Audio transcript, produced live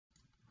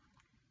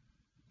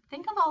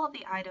Think of all of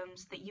the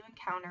items that you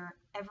encounter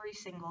every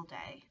single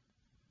day.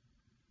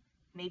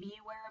 Maybe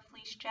you wear a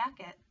fleece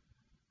jacket.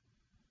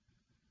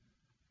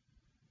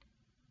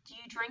 Do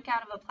you drink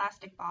out of a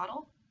plastic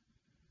bottle?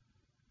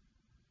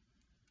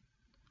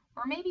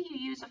 Or maybe you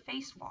use a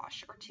face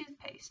wash or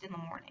toothpaste in the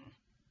morning.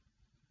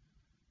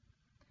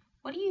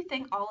 What do you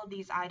think all of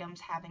these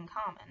items have in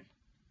common?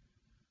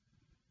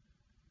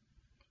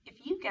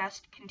 If you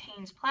guessed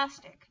contains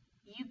plastic,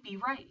 you'd be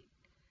right.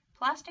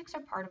 Plastics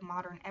are part of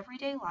modern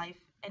everyday life,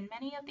 and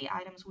many of the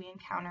items we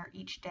encounter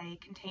each day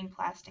contain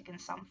plastic in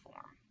some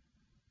form.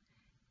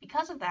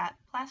 Because of that,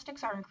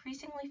 plastics are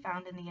increasingly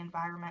found in the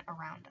environment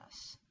around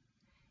us.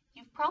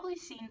 You've probably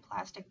seen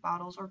plastic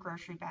bottles or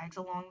grocery bags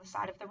along the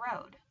side of the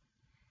road.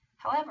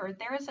 However,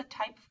 there is a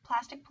type of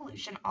plastic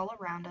pollution all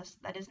around us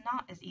that is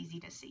not as easy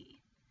to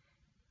see.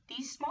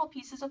 These small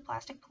pieces of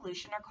plastic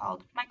pollution are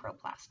called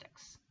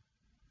microplastics.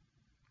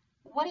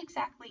 What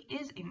exactly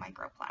is a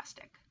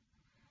microplastic?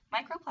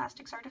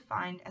 Microplastics are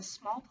defined as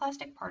small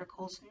plastic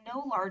particles no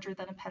larger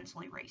than a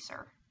pencil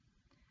eraser.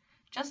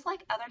 Just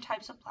like other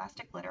types of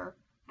plastic litter,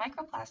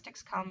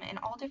 microplastics come in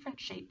all different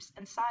shapes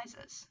and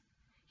sizes.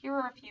 Here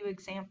are a few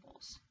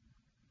examples.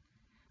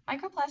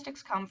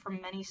 Microplastics come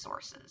from many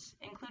sources,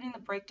 including the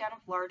breakdown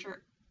of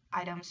larger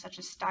items such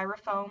as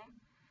styrofoam,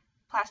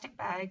 plastic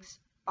bags,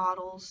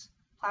 bottles,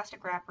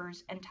 plastic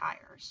wrappers, and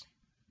tires.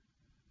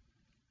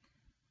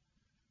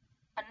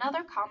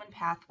 Another common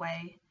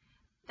pathway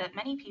that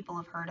many people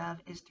have heard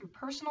of is through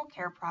personal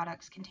care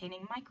products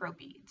containing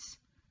microbeads,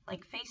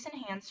 like face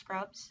and hand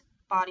scrubs,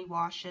 body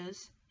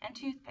washes, and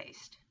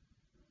toothpaste.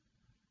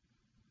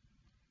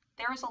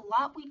 There is a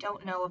lot we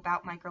don't know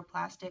about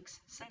microplastics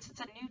since it's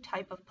a new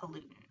type of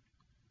pollutant.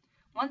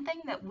 One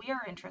thing that we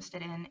are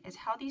interested in is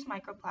how these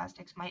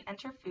microplastics might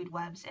enter food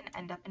webs and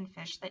end up in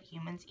fish that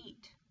humans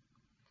eat.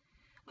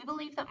 We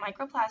believe that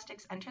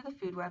microplastics enter the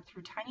food web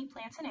through tiny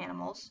plants and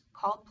animals,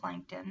 called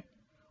plankton,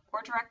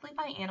 or directly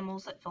by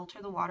animals that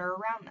filter the water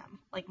around them,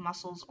 like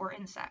mussels or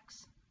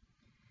insects.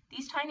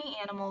 These tiny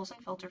animals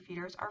and filter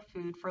feeders are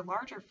food for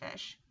larger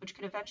fish, which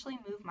could eventually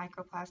move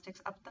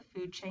microplastics up the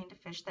food chain to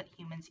fish that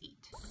humans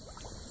eat.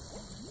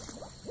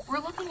 We're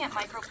looking at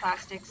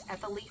microplastics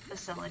at the LEEF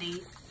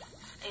facility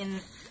in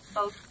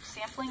both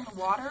sampling the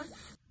water,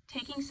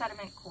 taking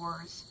sediment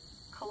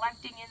cores,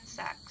 collecting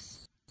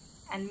insects,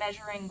 and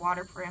measuring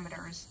water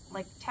parameters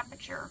like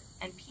temperature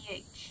and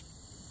pH.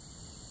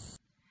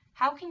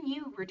 How can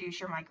you reduce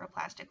your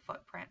microplastic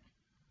footprint?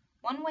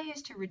 One way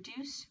is to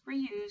reduce,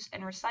 reuse,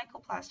 and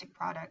recycle plastic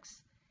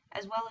products,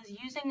 as well as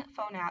using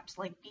phone apps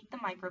like Beat the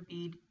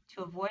Microbead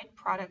to avoid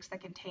products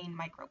that contain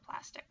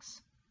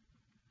microplastics.